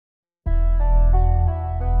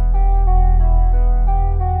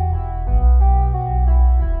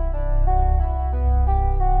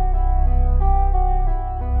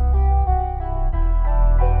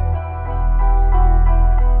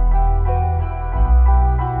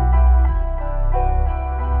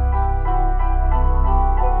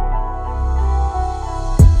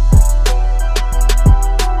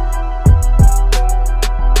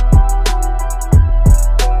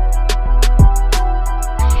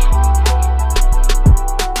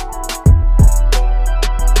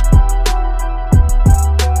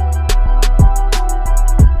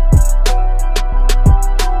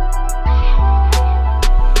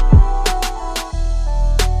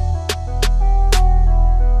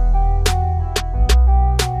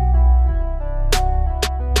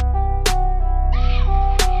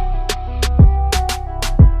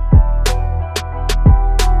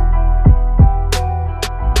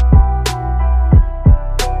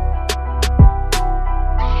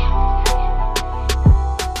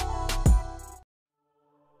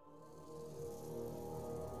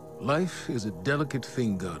Life is a delicate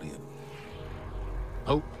thing, Guardian.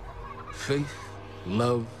 Hope, faith,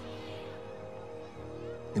 love.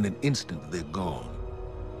 In an instant, they're gone.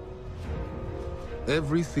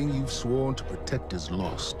 Everything you've sworn to protect is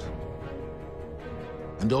lost.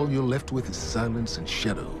 And all you're left with is silence and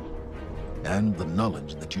shadow, and the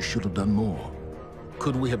knowledge that you should have done more.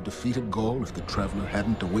 Could we have defeated Gaul if the Traveler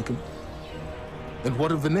hadn't awakened? And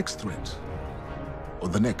what of the next threat? Or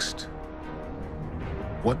the next?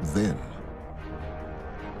 What then?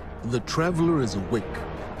 The Traveler is awake,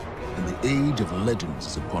 and the age of legends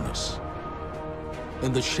is upon us.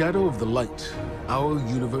 In the shadow of the light, our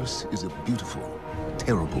universe is a beautiful,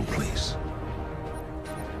 terrible place.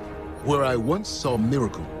 Where I once saw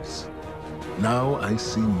miracles, now I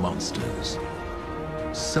see monsters.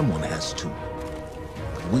 Someone has to.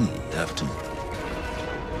 We have to.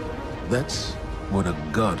 That's what a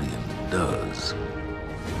Guardian does.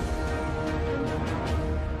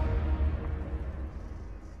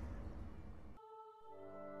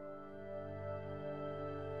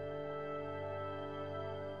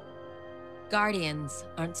 Guardians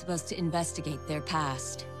aren't supposed to investigate their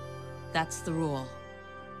past. That's the rule.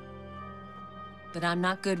 But I'm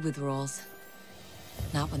not good with rules.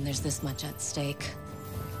 Not when there's this much at stake.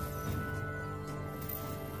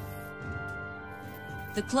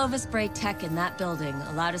 The Clovis Bray tech in that building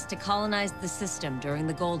allowed us to colonize the system during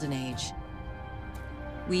the Golden Age.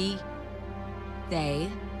 They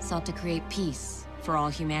sought to create peace for all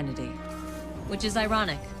humanity. Which is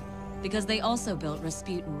ironic, because they also built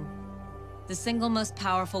Rasputin, the single most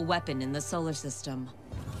powerful weapon in the solar system.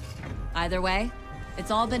 Either way,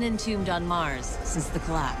 it's all been entombed on Mars since the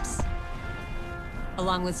collapse.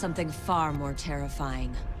 Along with something far more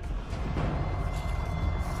terrifying.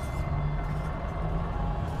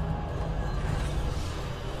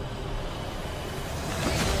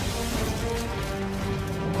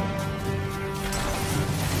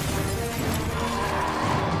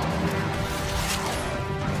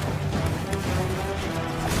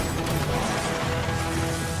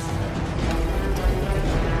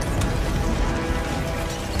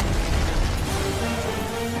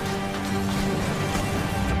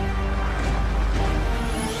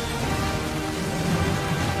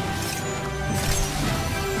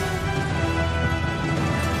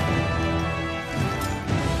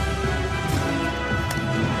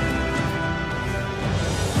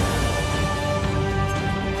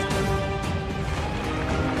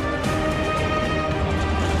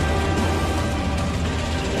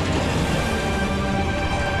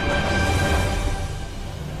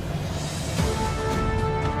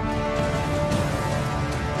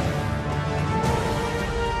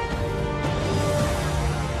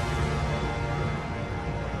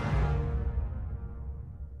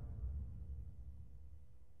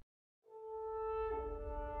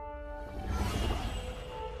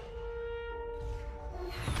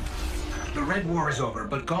 The Red War is over,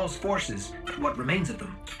 but Gaul's forces, what remains of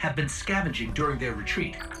them, have been scavenging during their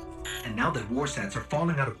retreat. And now that warsats are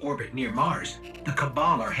falling out of orbit near Mars, the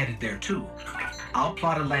Cabal are headed there too. I'll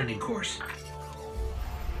plot a landing course.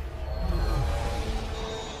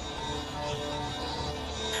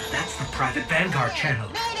 That's the private Vanguard channel.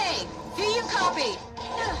 Mayday! Do you copy?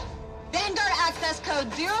 Vanguard access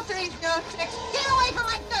code 0306. Get away from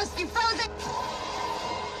my ghost, you frozen!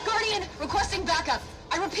 Guardian, requesting backup.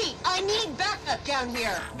 I repeat, I need backup down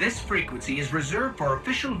here. This frequency is reserved for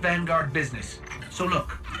official Vanguard business. So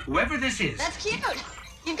look, whoever this is... That's cute.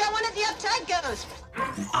 You've got one of the uptight ghosts.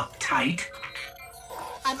 Uptight?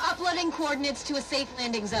 I'm uploading coordinates to a safe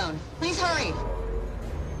landing zone. Please hurry.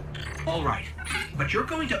 All right, but you're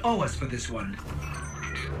going to owe us for this one.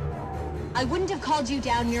 I wouldn't have called you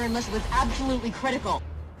down here unless it was absolutely critical.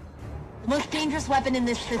 The most dangerous weapon in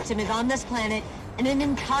this system is on this planet, and an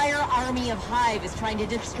entire army of Hive is trying to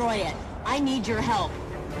destroy it. I need your help.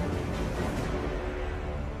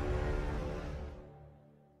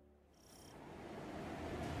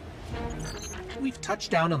 We've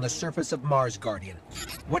touched down on the surface of Mars, Guardian.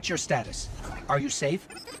 What's your status? Are you safe?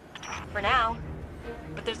 For now.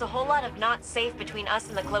 But there's a whole lot of not safe between us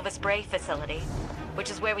and the Clovis Bray facility,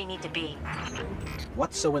 which is where we need to be.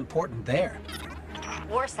 What's so important there?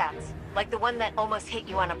 Warsats, like the one that almost hit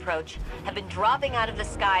you on approach, have been dropping out of the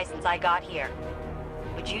sky since I got here.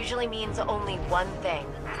 Which usually means only one thing.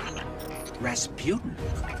 Rasputin.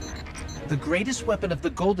 The greatest weapon of the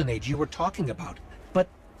Golden Age you were talking about. But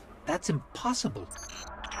that's impossible.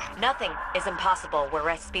 Nothing is impossible where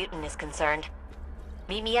Rasputin is concerned.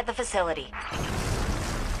 Meet me at the facility.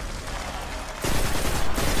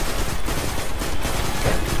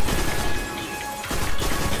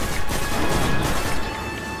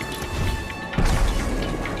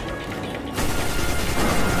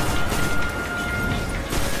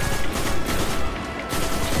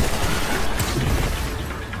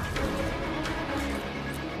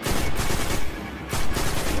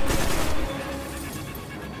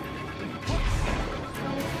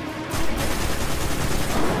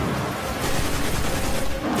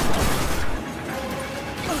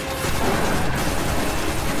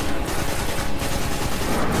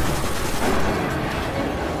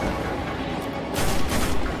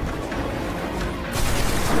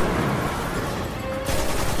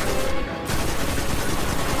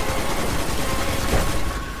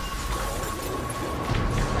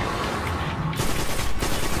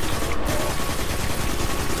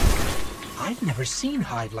 never seen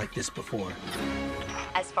Hive like this before.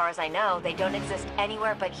 As far as I know, they don't exist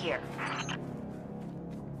anywhere but here.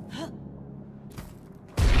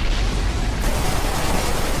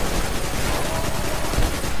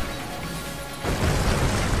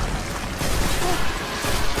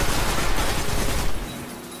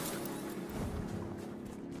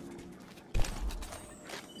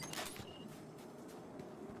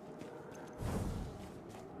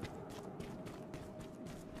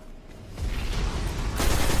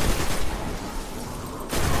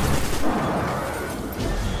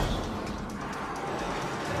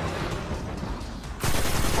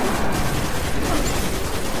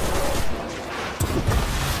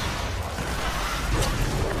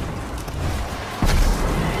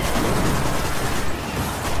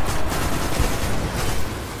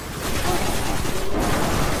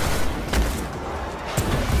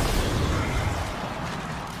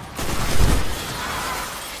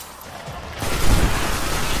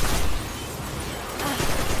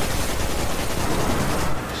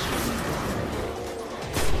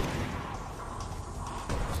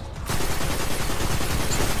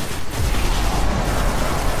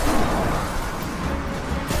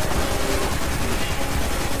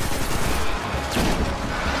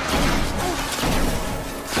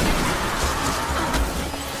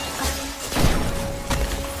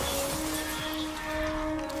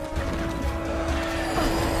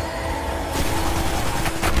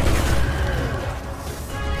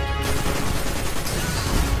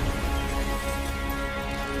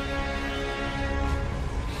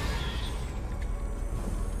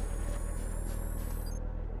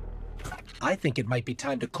 I think it might be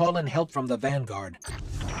time to call in help from the Vanguard.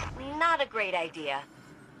 Not a great idea.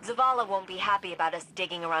 Zavala won't be happy about us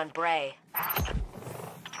digging around Bray.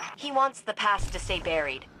 He wants the past to stay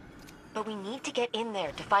buried. But we need to get in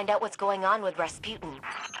there to find out what's going on with Rasputin.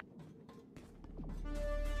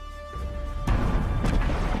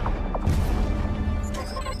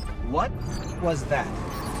 What was that?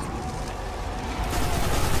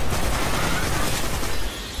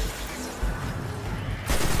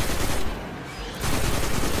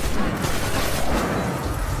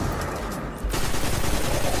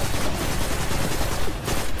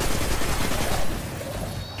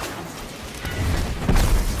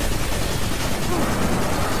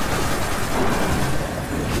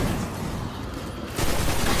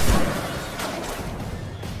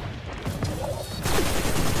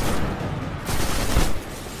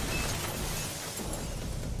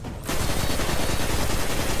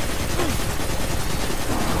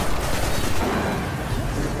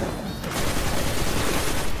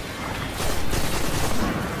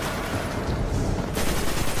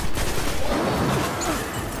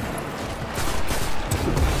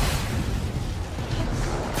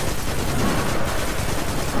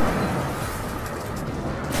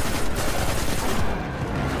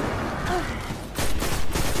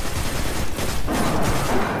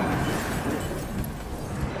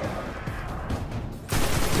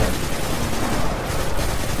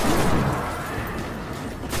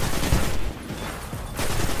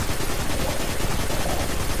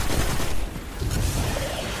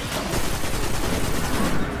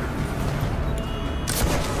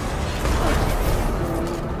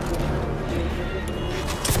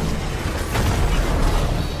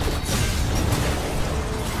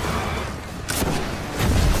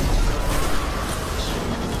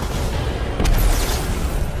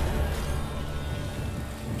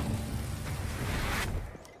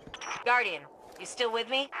 Guardian, you still with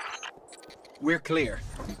me? We're clear.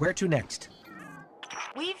 Where to next?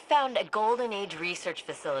 We've found a Golden Age research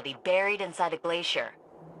facility buried inside a glacier.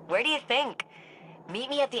 Where do you think? Meet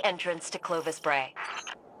me at the entrance to Clovis Bray.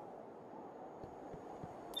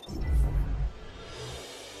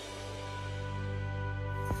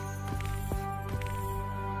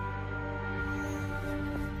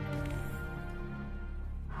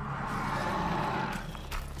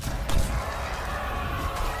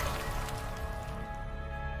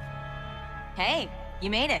 Hey,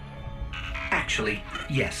 you made it. Actually,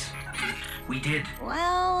 yes. We did.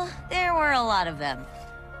 Well, there were a lot of them.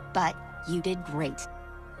 But you did great.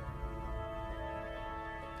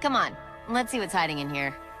 Come on, let's see what's hiding in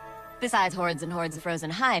here. Besides hordes and hordes of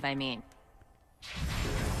frozen hive, I mean.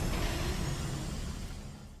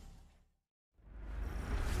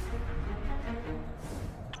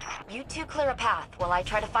 You two clear a path while I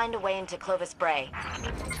try to find a way into Clovis Bray.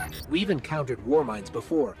 We've encountered war mines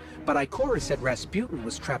before, but Ikora said Rasputin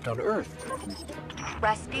was trapped on Earth.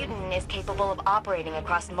 Rasputin is capable of operating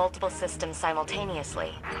across multiple systems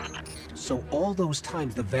simultaneously. So all those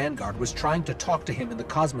times the Vanguard was trying to talk to him in the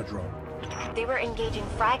Cosmodrome. They were engaging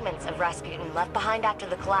fragments of Rasputin left behind after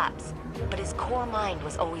the collapse, but his core mind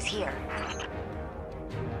was always here.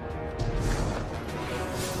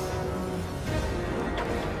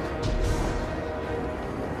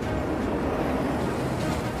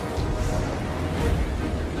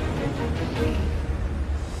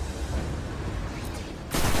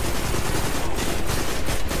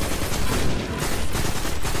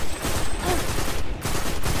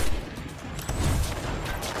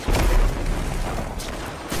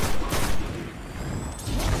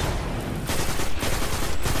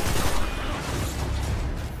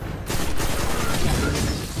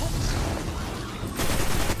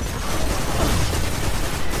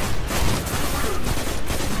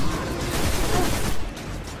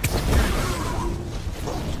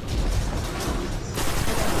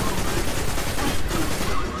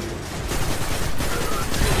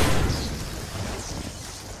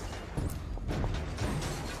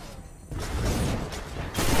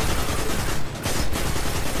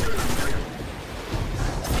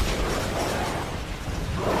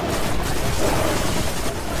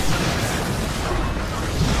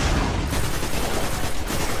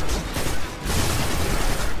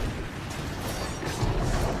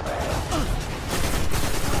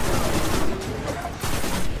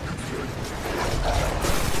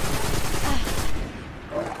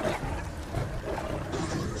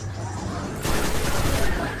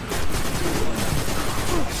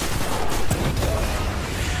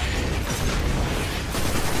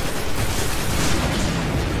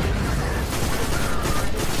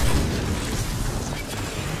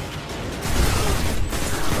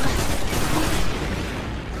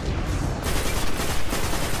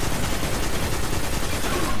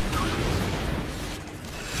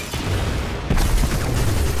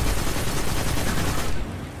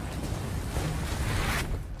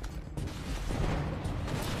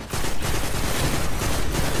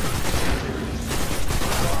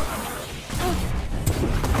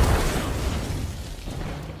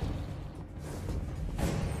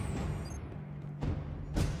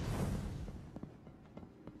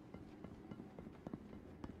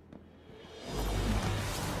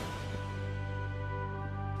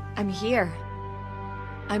 I'm here.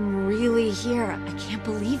 I'm really here. I can't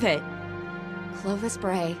believe it. Clovis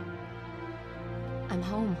Bray. I'm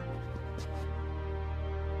home.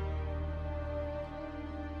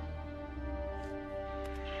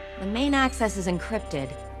 The main access is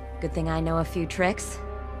encrypted. Good thing I know a few tricks.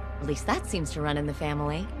 At least that seems to run in the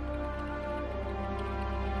family.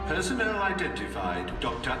 Personnel identified,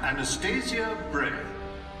 Dr. Anastasia Bray.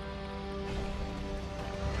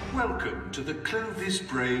 Welcome to the Clovis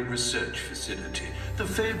Bray Research Facility, the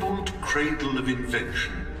fabled cradle of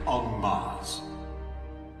invention on Mars.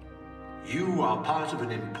 You are part of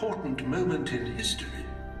an important moment in history.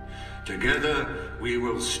 Together, we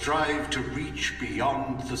will strive to reach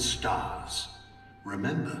beyond the stars.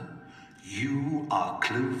 Remember, you are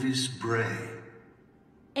Clovis Bray.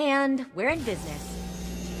 And we're in business.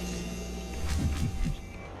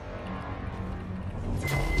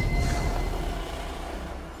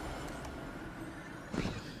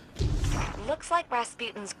 Looks like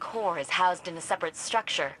Rasputin's core is housed in a separate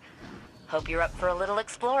structure. Hope you're up for a little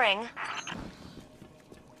exploring.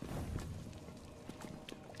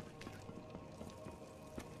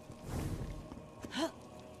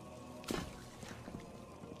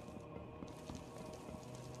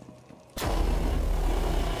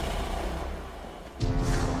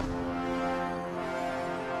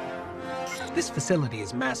 This facility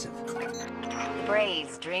is massive. The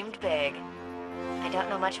Brays dreamed big. I don't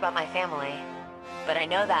know much about my family, but I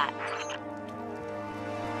know that.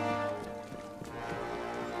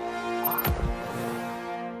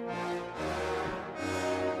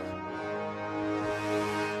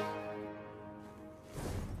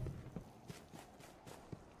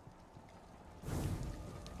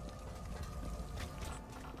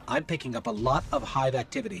 I'm picking up a lot of hive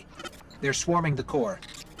activity. They're swarming the core.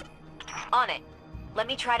 On it. Let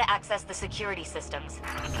me try to access the security systems.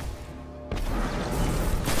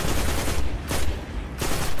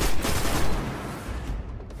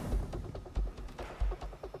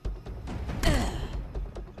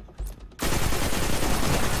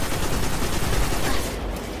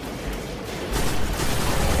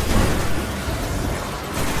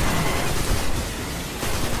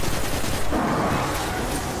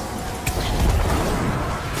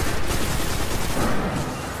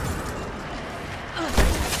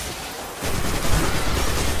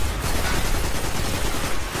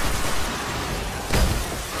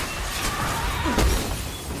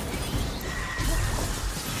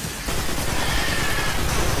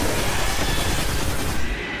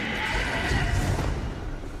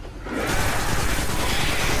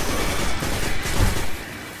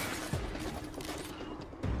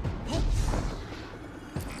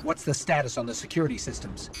 What's the status on the security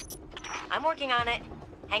systems? I'm working on it.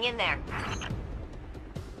 Hang in there.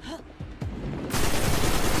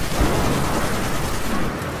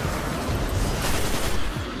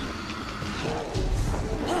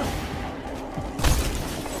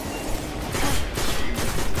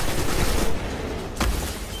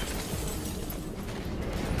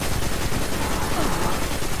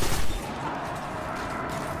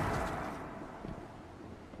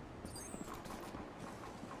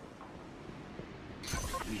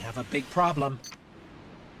 We have a big problem.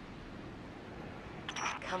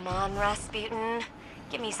 Come on, Rasputin.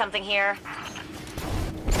 Give me something here.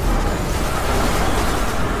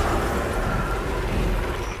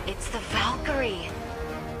 It's the Valkyrie.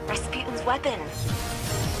 Rasputin's weapon.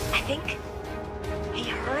 I think he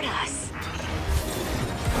heard us.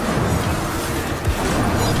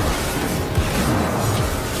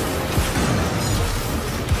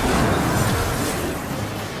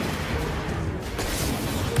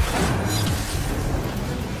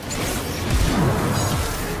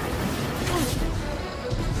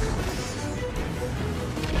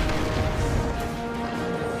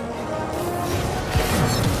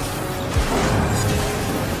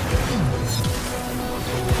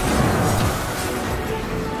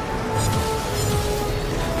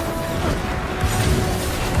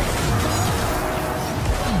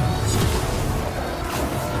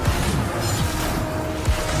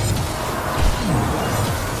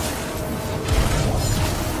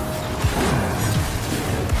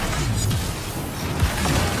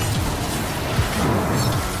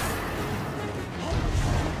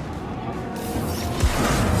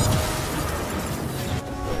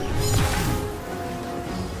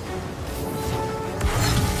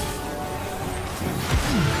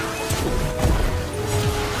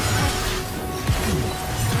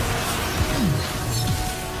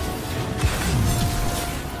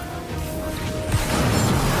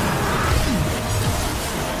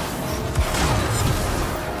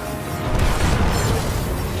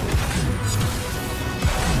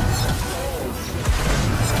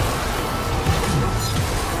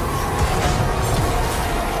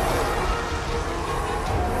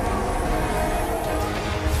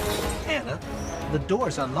 The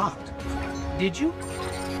door's unlocked. Did you?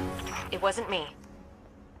 It wasn't me.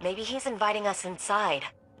 Maybe he's inviting us inside.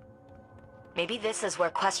 Maybe this is where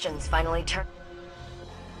questions finally turn.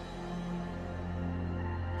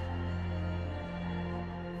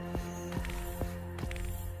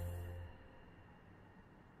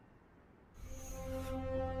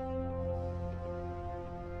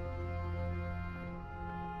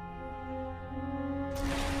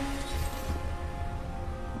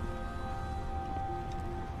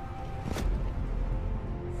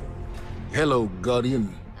 Hello,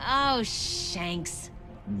 Guardian. Oh, Shanks.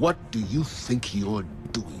 What do you think you're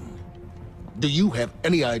doing? Do you have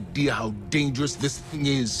any idea how dangerous this thing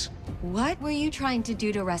is? What were you trying to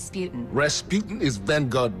do to Rasputin? Rasputin is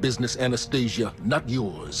Vanguard business, Anastasia, not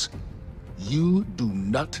yours. You do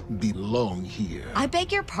not belong here. I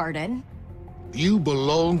beg your pardon? You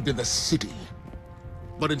belonged in the city.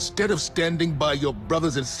 But instead of standing by your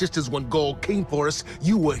brothers and sisters when Gaul came for us,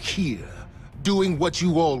 you were here, doing what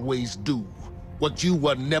you always do. What you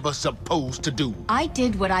were never supposed to do. I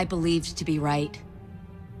did what I believed to be right.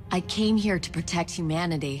 I came here to protect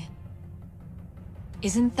humanity.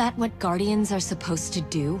 Isn't that what Guardians are supposed to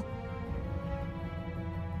do?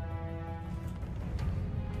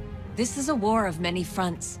 This is a war of many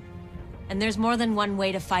fronts, and there's more than one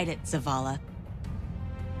way to fight it, Zavala.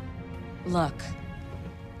 Look,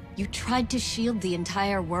 you tried to shield the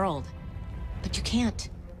entire world, but you can't.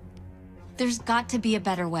 There's got to be a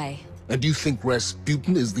better way. And you think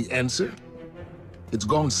Rasputin is the answer? It's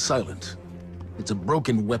gone silent. It's a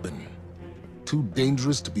broken weapon. Too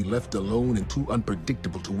dangerous to be left alone and too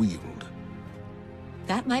unpredictable to wield.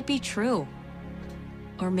 That might be true.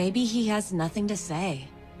 Or maybe he has nothing to say.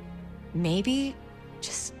 Maybe,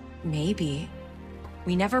 just maybe,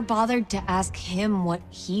 we never bothered to ask him what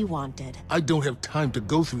he wanted. I don't have time to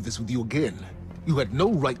go through this with you again. You had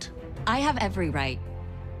no right. I have every right.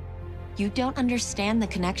 You don't understand the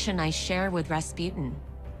connection I share with Rasputin.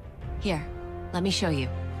 Here, let me show you.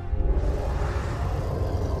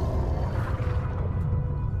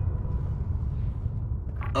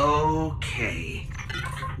 Okay.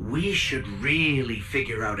 We should really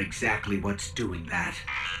figure out exactly what's doing that.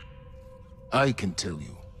 I can tell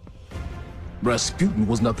you. Rasputin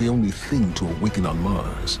was not the only thing to awaken on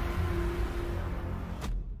Mars.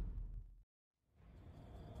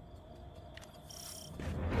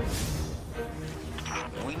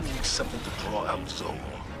 We need something to draw out Zol.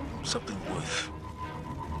 Something worth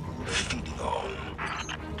feeding on.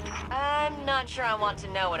 Not sure I want to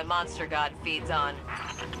know what a monster god feeds on.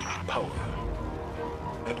 Power.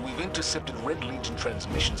 And we've intercepted Red Legion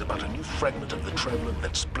transmissions about a new fragment of the Traveler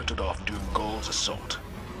that splittered off during Gaul's assault.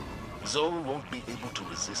 Zol won't be able to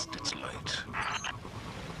resist its light.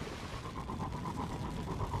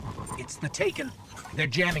 It's the Taken. They're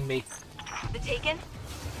jamming me. The Taken?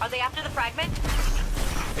 Are they after the fragment?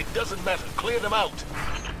 It doesn't matter. Clear them out.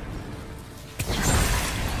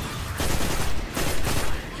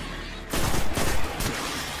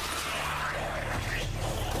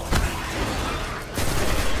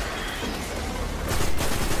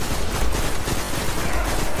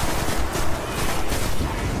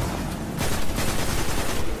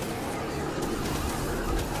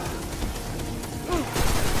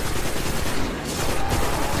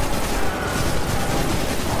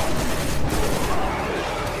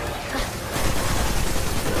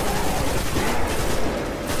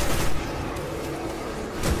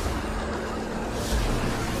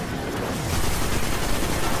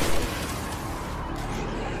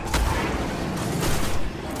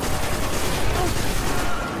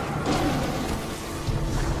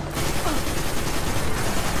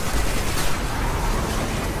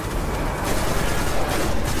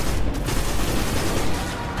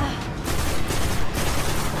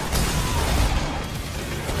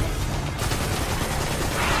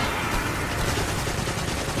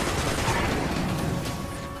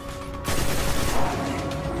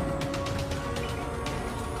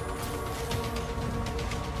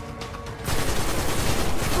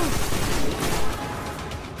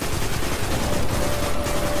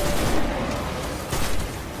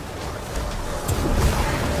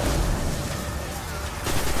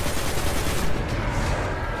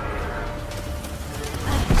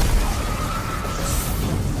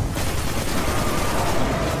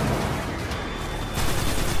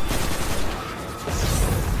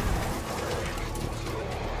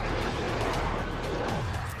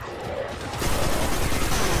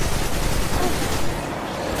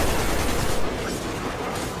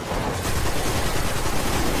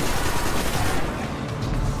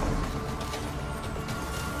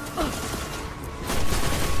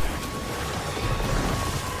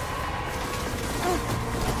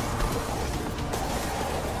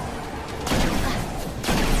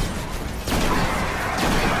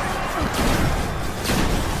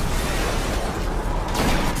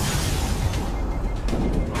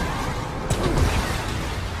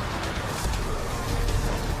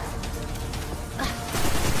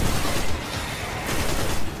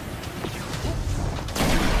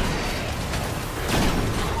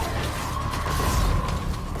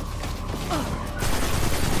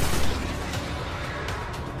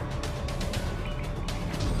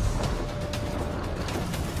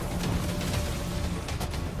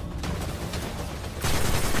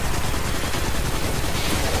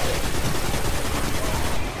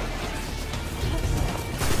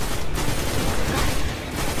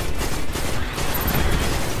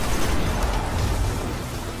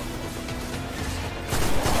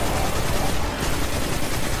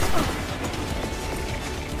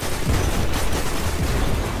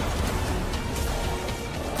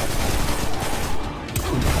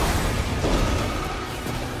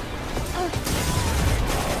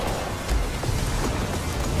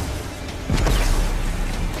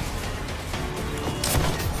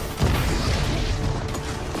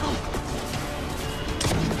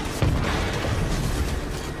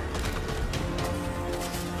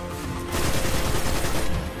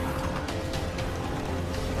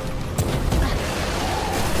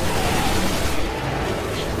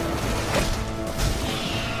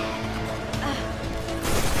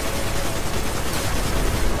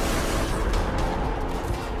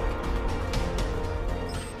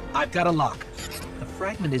 I've got a lock. The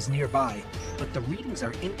fragment is nearby, but the readings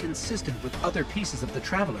are inconsistent with other pieces of the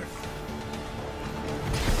Traveler.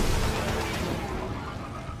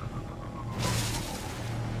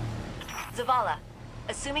 Zavala,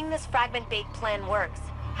 assuming this fragment-bait plan works,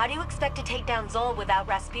 how do you expect to take down Zol without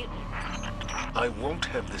Rasputin? I won't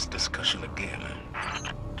have this discussion again.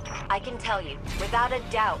 I can tell you, without a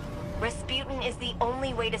doubt, Rasputin is the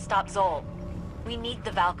only way to stop Zol. We need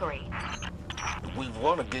the Valkyrie. We've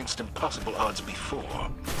won against impossible odds before,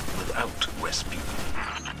 without Rasputin.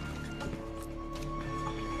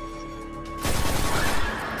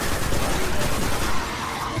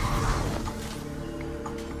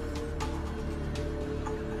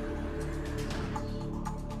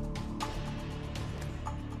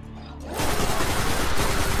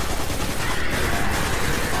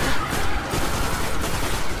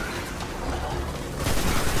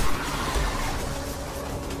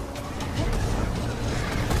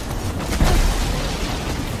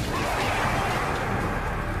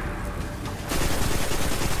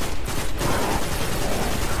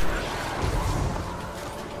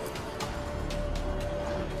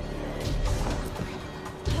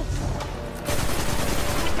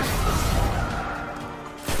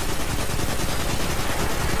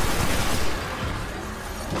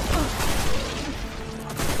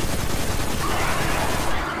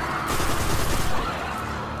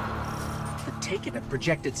 beacon have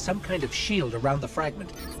projected some kind of shield around the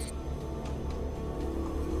fragment.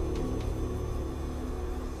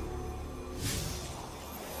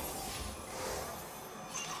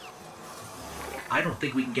 I don't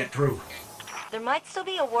think we can get through. There might still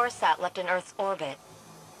be a warsat left in Earth's orbit.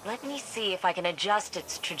 Let me see if I can adjust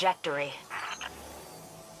its trajectory.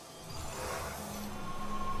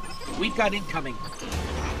 We've got incoming.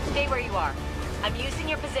 Stay where you are. I'm using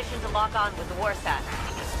your position to lock on with the warsat.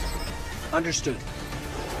 Understood.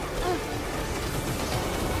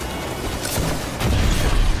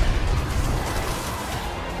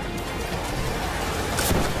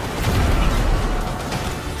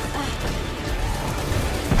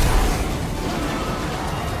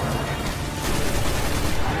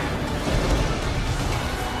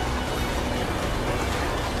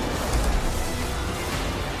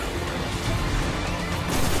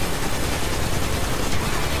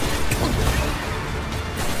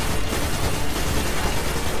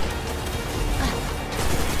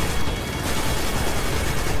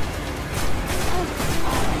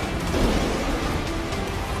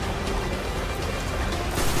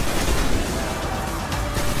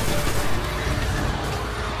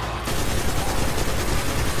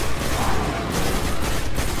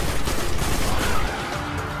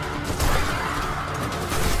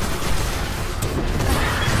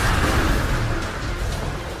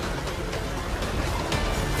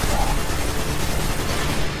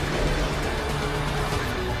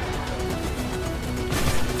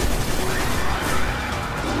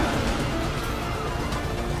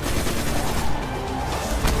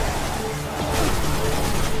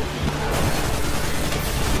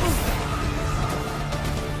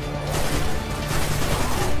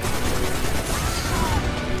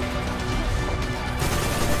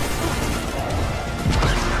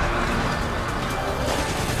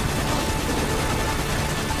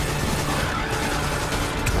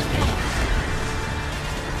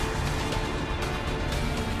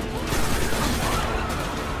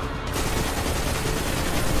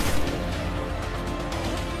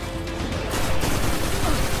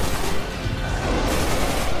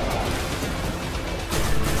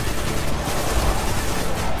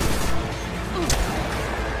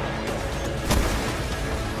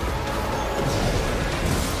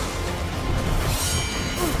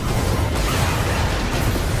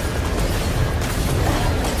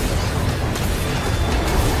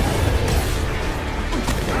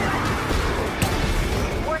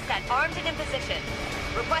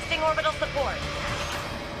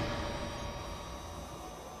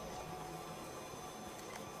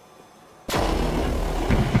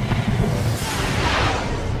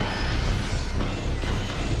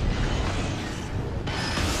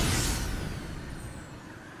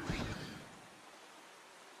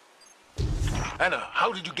 Anna,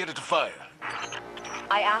 how did you get it to fire?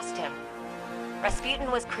 I asked him. Rasputin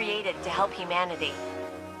was created to help humanity.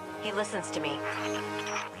 He listens to me.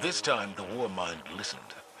 This time, the war mind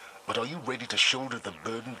listened. But are you ready to shoulder the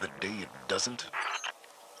burden the day it doesn't?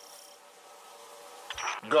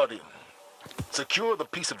 Guardian, secure the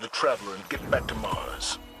piece of the Traveler and get back to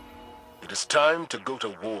Mars. It is time to go to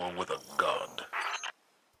war with a god.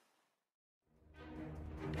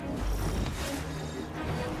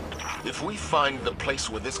 If we find the place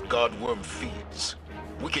where this god worm feeds,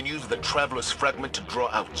 we can use the Traveler's fragment to draw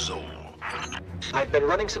out Zol. I've been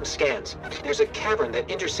running some scans. There's a cavern that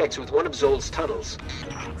intersects with one of Zol's tunnels.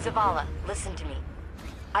 Zavala, listen to me.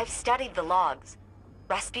 I've studied the logs.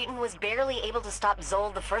 Rasputin was barely able to stop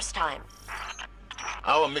Zol the first time.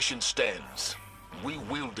 Our mission stands. We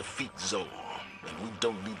will defeat Zol, and we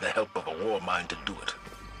don't need the help of a war mind to do it.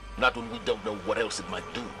 Not when we don't know what else it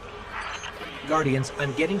might do. Guardians,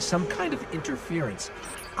 I'm getting some kind of interference.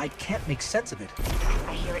 I can't make sense of it.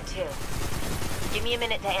 I hear it too. Give me a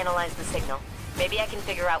minute to analyze the signal. Maybe I can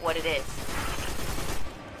figure out what it is.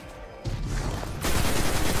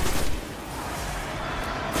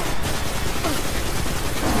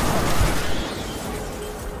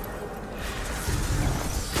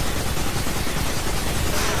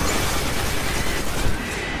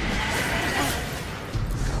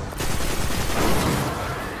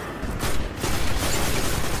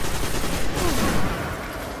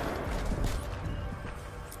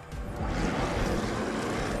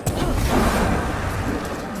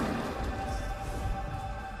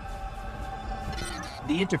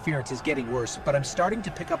 The interference is getting worse, but I'm starting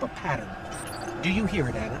to pick up a pattern. Do you hear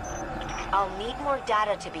it, Anna? I'll need more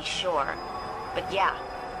data to be sure. But yeah,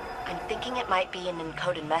 I'm thinking it might be an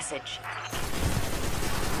encoded message.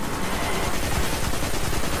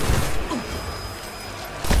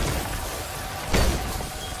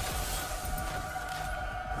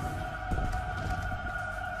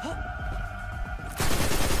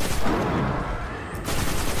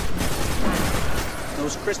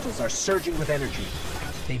 crystals are surging with energy.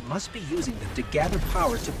 They must be using them to gather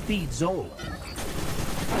power to feed Zol.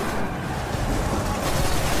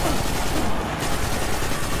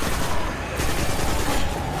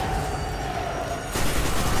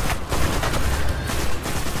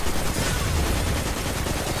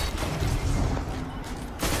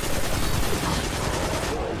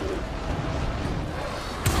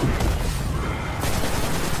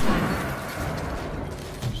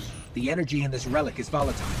 The energy in this relic is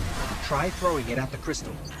volatile. Try throwing it at the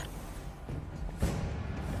crystal.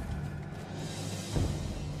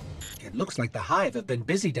 It looks like the Hive have been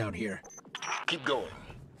busy down here. Keep going.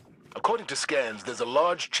 According to scans, there's a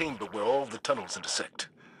large chamber where all the tunnels intersect.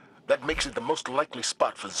 That makes it the most likely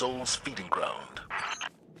spot for Zol's feeding ground.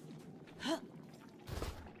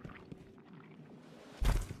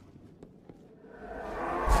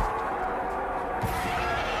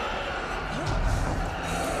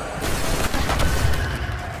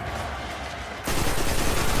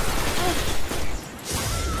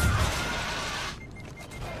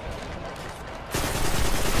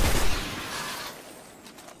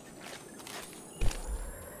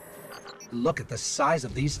 Look at the size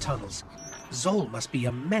of these tunnels. Zol must be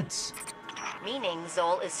immense. Meaning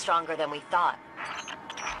Zol is stronger than we thought.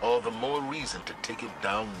 All the more reason to take it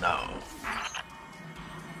down now.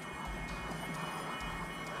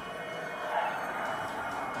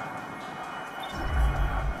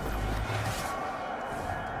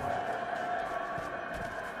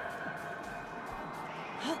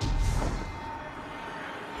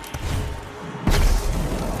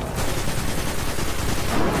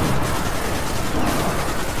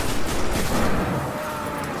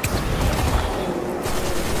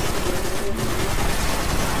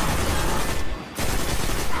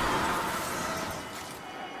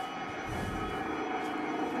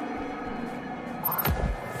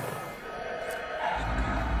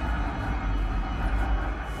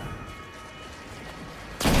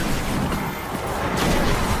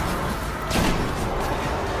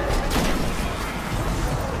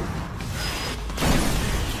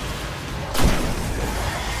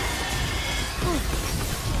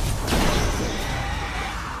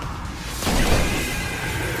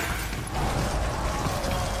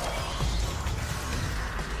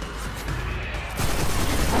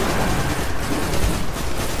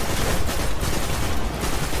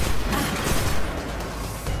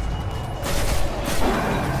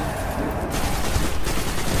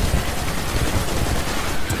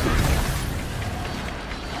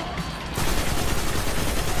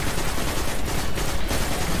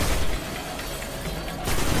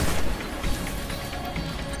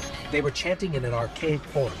 They were chanting in an archaic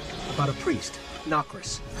form about a priest,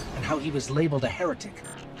 Nokris, and how he was labeled a heretic.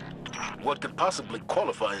 What could possibly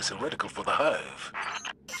qualify as heretical for the Hive?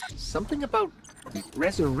 Something about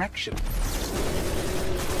resurrection.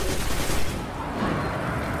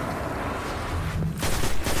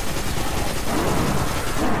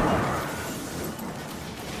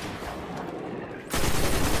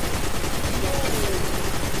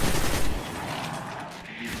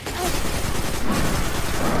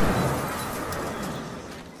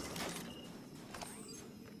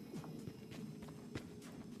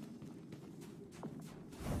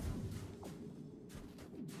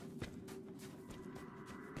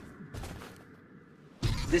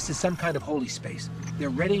 This is some kind of holy space. They're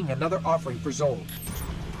readying another offering for Zol.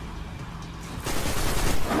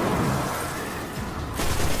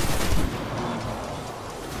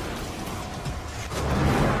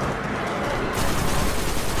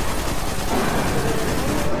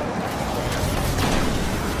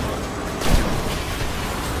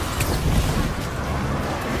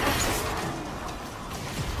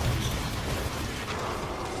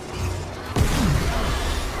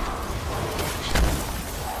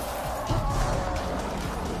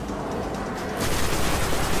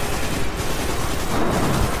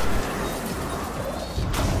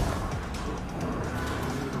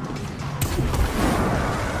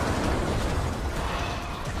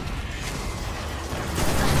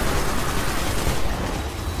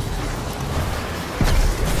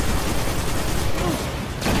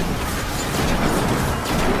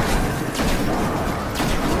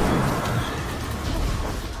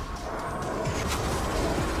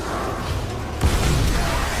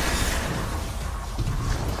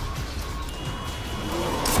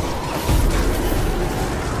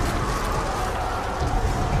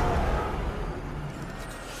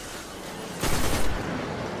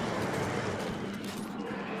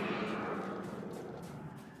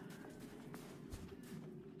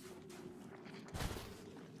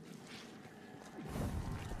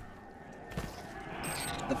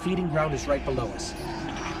 The feeding ground is right below us.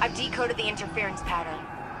 I've decoded the interference pattern.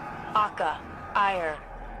 Akka, Ire,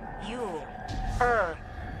 Yule,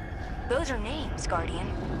 Those are names, Guardian.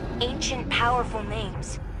 Ancient, powerful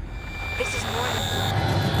names. This is more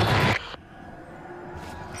than...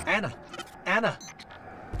 Anna! Anna!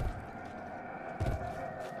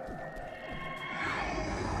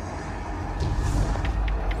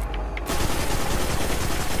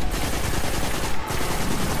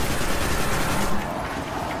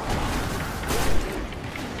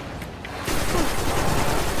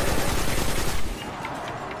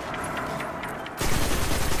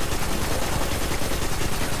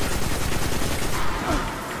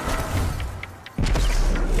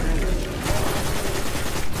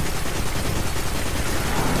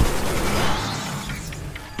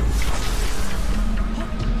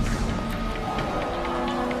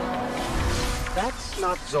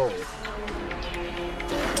 Not Zol.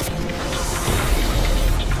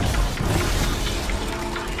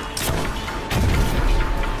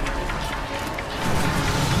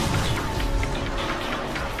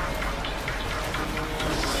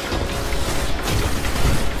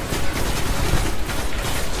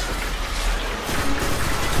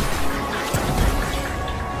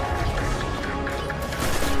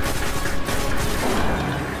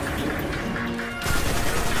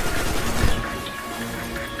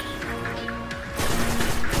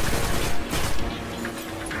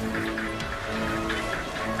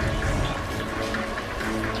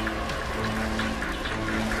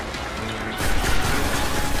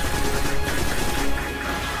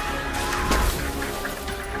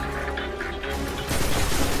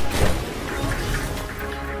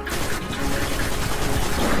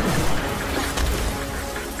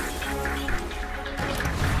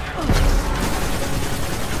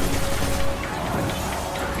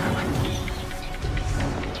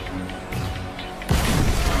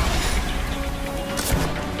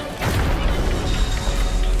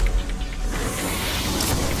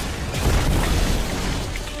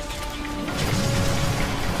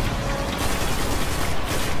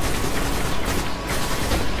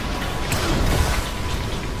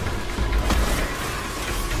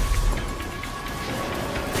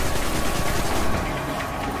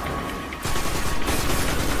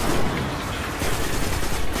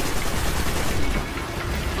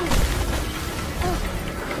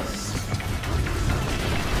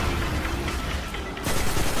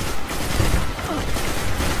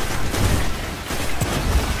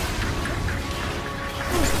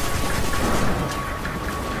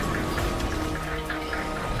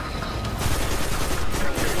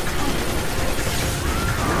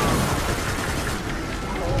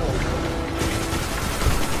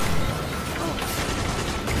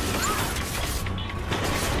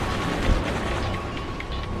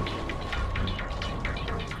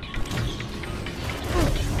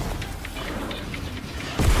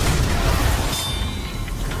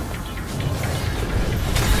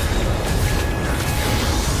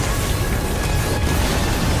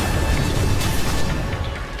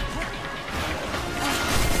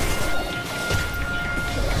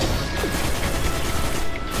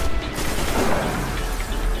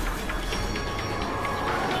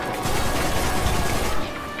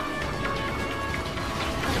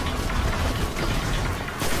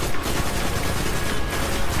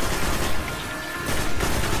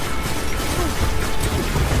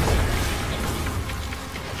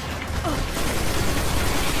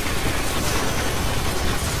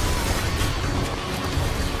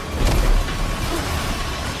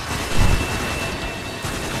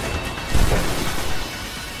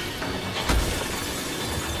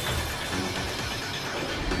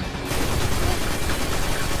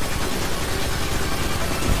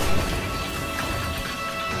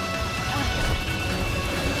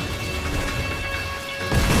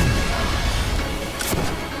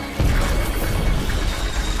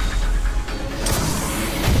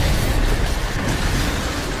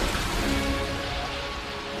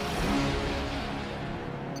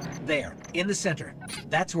 There, in the center.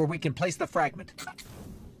 That's where we can place the fragment.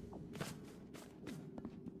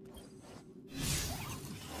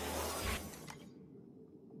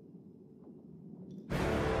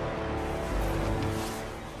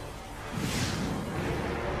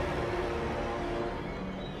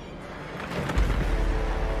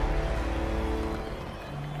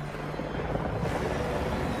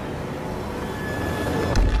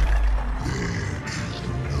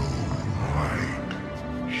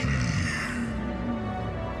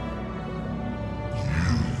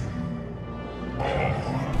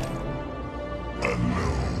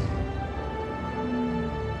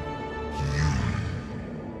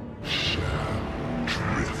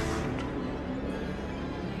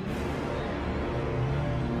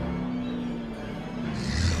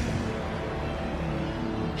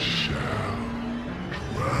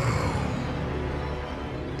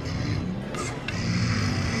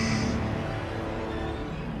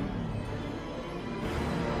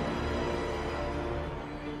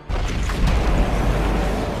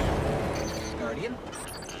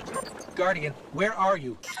 Guardian, where are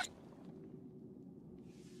you?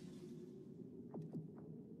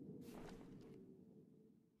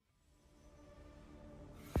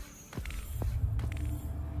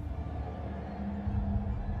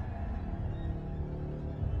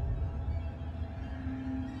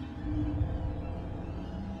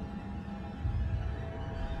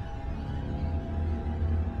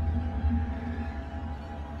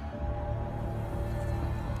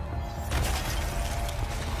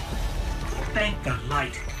 Thank the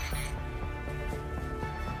light.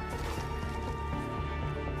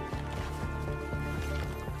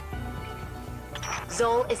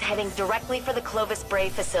 Zol is heading directly for the Clovis Bray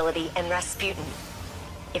facility and Rasputin.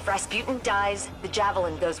 If Rasputin dies, the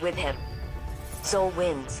Javelin goes with him. Zol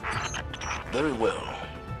wins. Very well.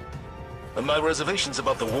 But my reservations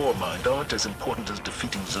about the war mind aren't as important as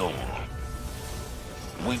defeating Zol.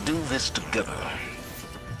 We do this together.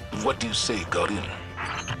 What do you say, Guardian?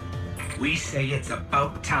 We say it's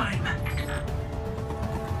about time.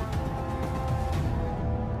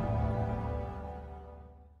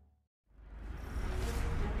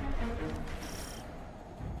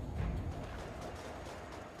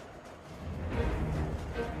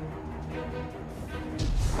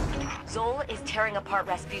 Zol is tearing apart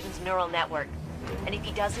Rasputin's neural network. And if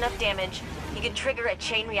he does enough damage, he can trigger a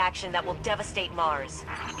chain reaction that will devastate Mars.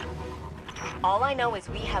 All I know is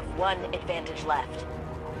we have one advantage left.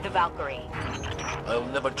 The Valkyrie. I'll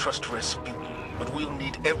never trust Rasputin, but we'll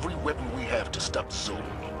need every weapon we have to stop Zol.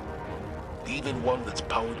 Even one that's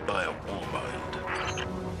powered by a war mind.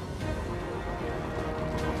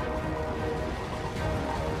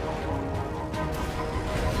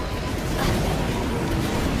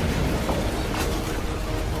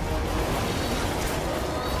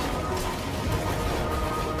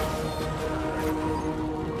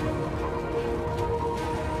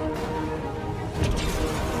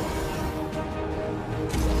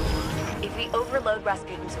 Overload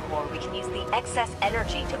Rasputin's core, we can use the excess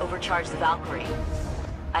energy to overcharge the Valkyrie.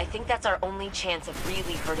 I think that's our only chance of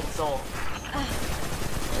really hurting Zol.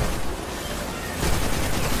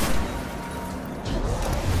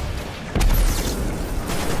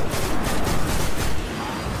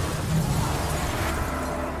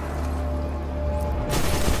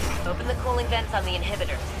 Open the cooling vents on the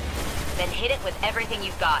inhibitors, then hit it with everything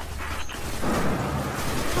you've got.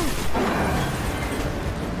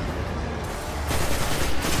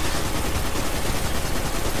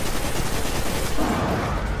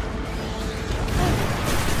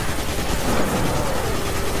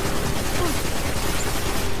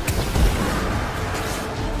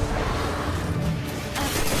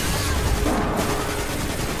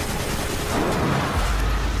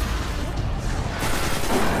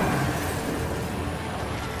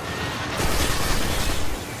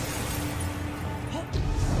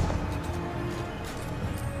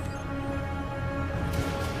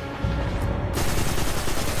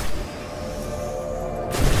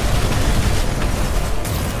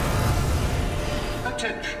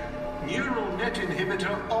 Attention. Neural net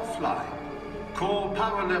inhibitor offline. Core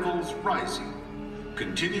power levels rising.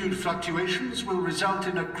 Continued fluctuations will result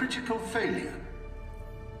in a critical failure.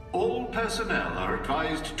 All personnel are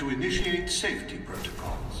advised to initiate safety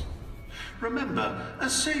protocols. Remember, a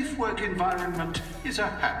safe work environment is a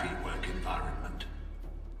happy work environment.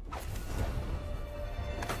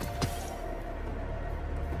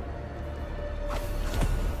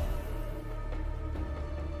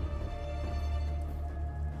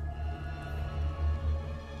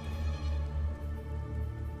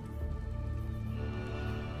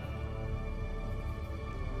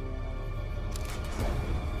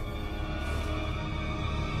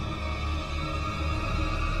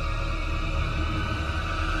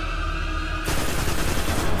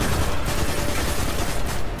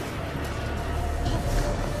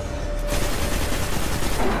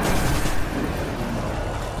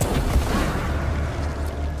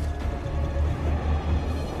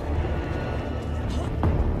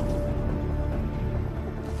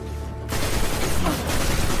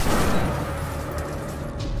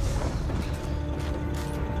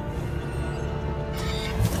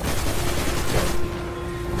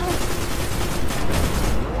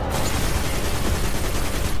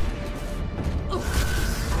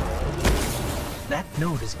 That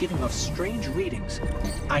node is giving off strange readings.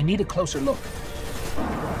 I need a closer look.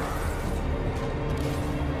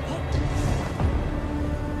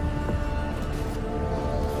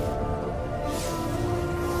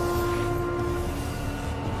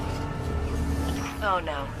 Oh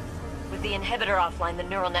no. With the inhibitor offline, the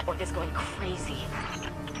neural network is going crazy.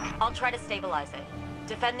 I'll try to stabilize it.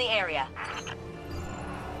 Defend the area.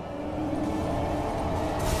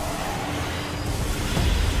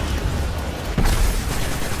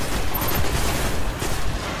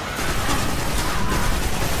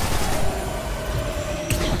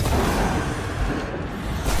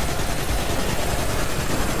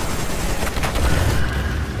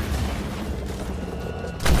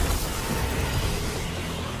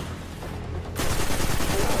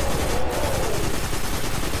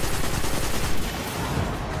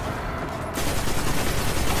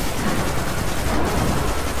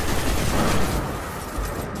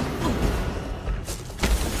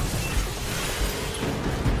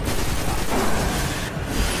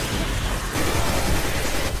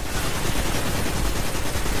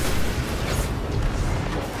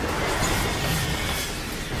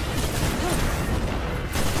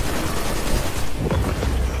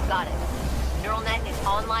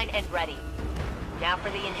 online and ready. Now for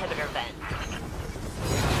the inhibitor vent.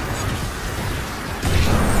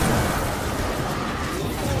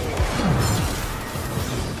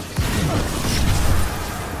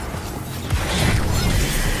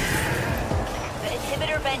 The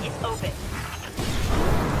inhibitor vent is open.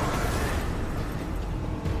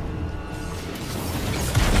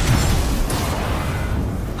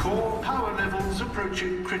 Core power levels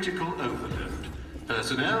approaching critical overload.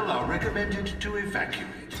 Personnel are recommended to evacuate.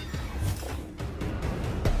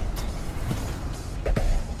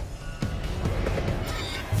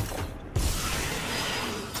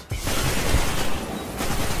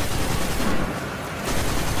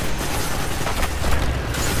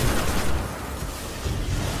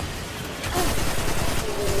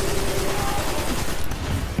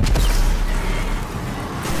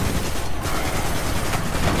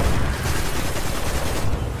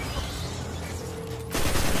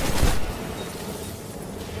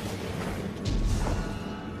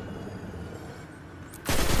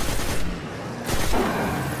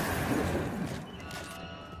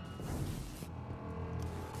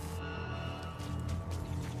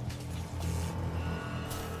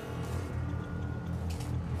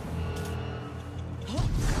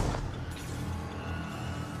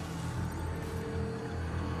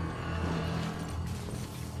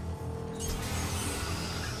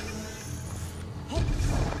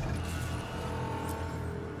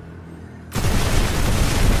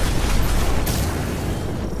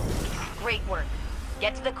 Great work.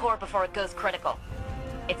 Get to the core before it goes critical.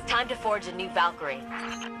 It's time to forge a new Valkyrie.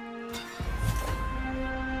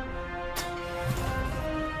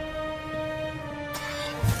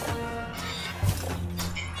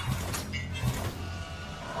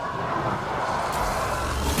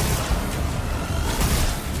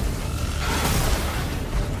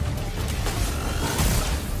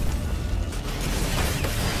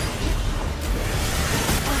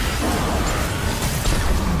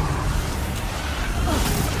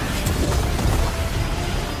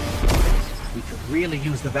 Really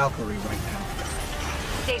use the Valkyrie right now.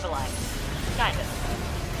 Stabilize. Kind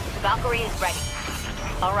of. The Valkyrie is ready.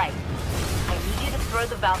 Alright. I need you to throw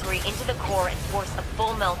the Valkyrie into the core and force a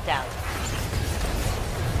full meltdown.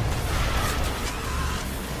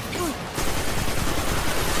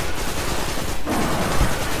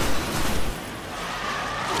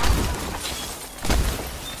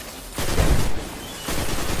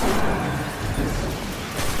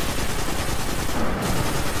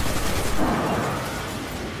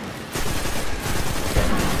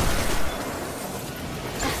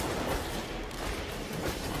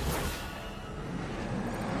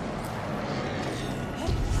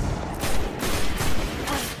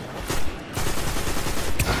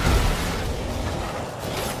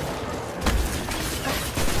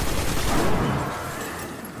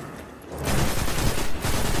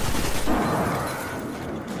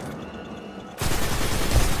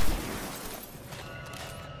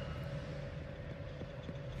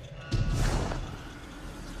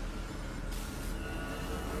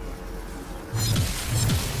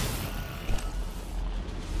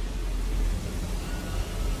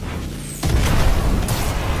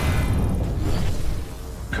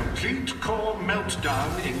 Complete core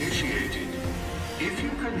meltdown initiated. If you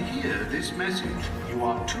can hear this message, you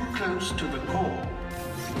are too close to the core.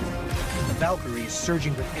 The Valkyrie is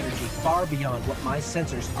surging with energy far beyond what my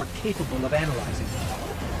sensors are capable of analyzing.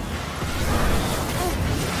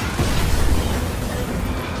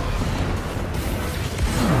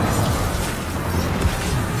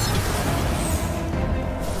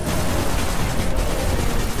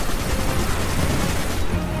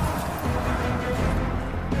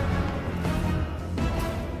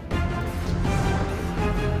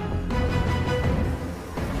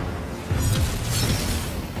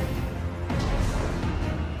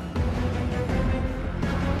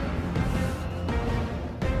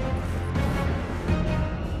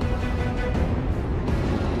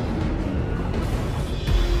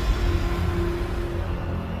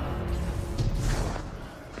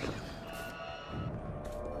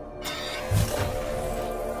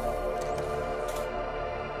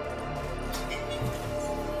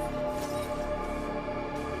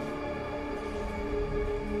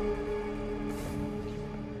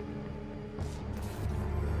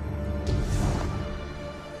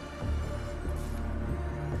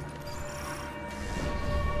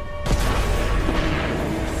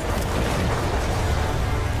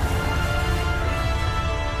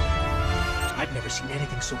 Seen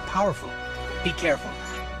anything so powerful. Be careful.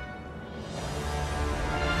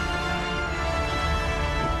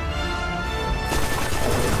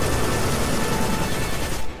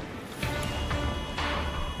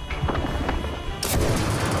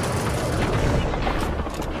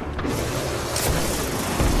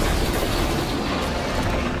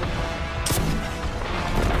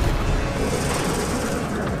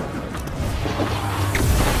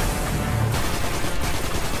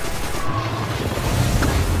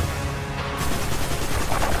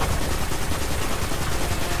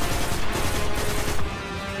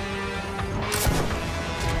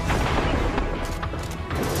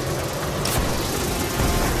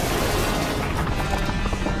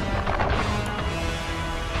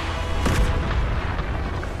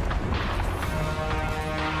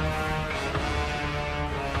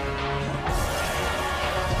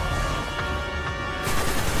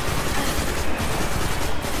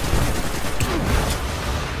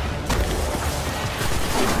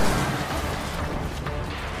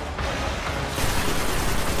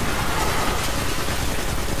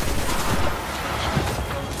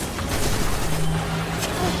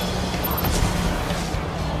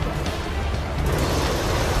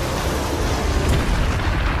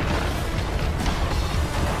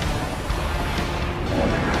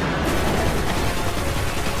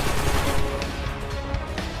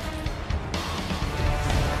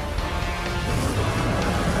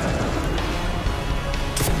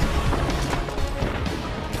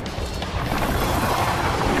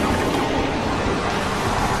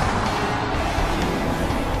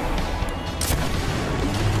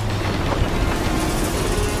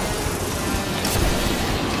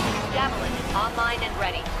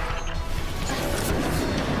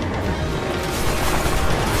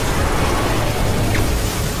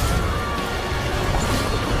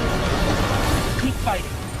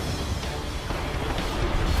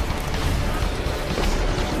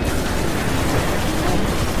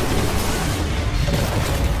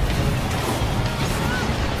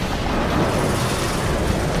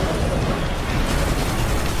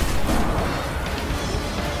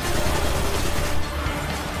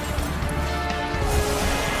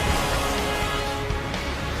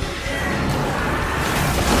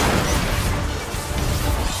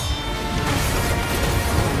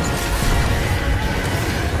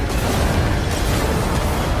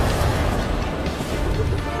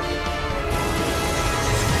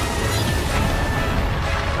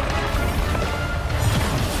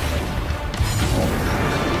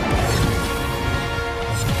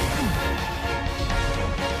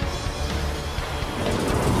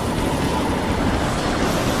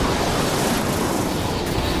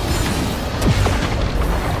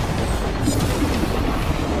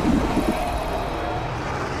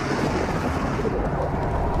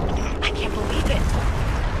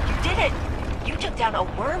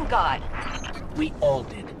 We all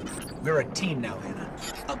did. We're a team now, Hannah.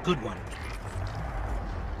 A good one.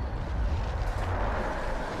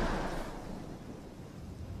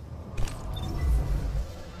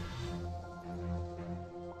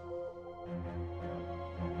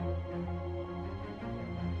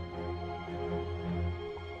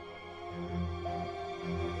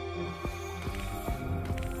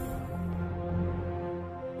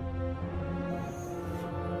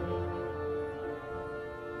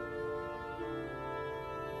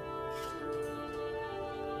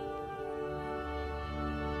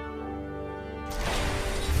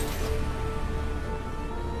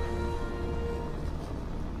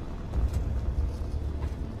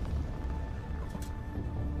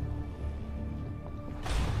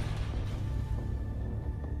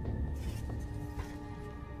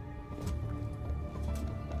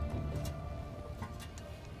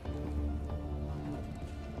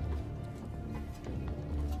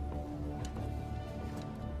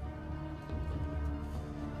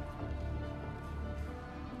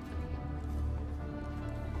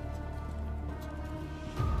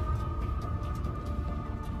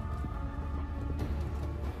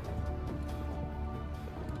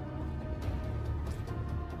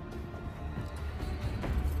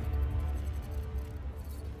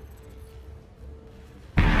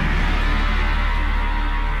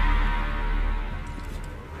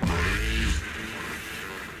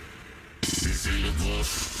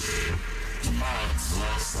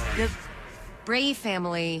 The Brave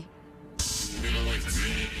family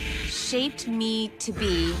shaped me to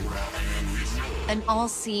be an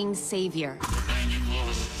all-seeing savior,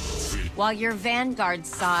 while your vanguard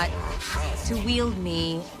sought to wield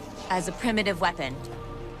me as a primitive weapon.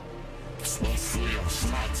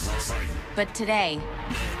 But today,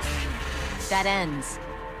 that ends,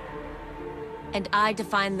 and I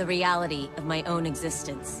define the reality of my own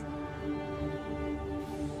existence.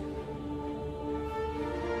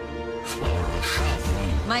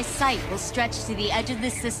 My sight will stretch to the edge of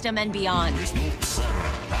this system and beyond.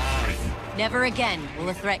 Never again will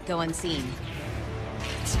a threat go unseen.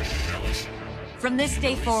 From this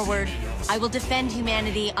day forward, I will defend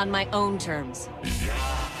humanity on my own terms.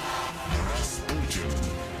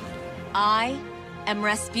 I am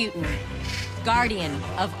Rasputin, guardian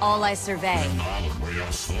of all I survey.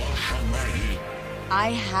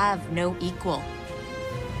 I have no equal.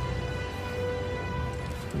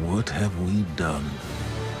 What have we done?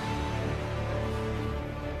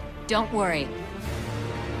 Don't worry.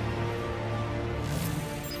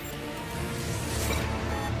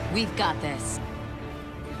 We've got this.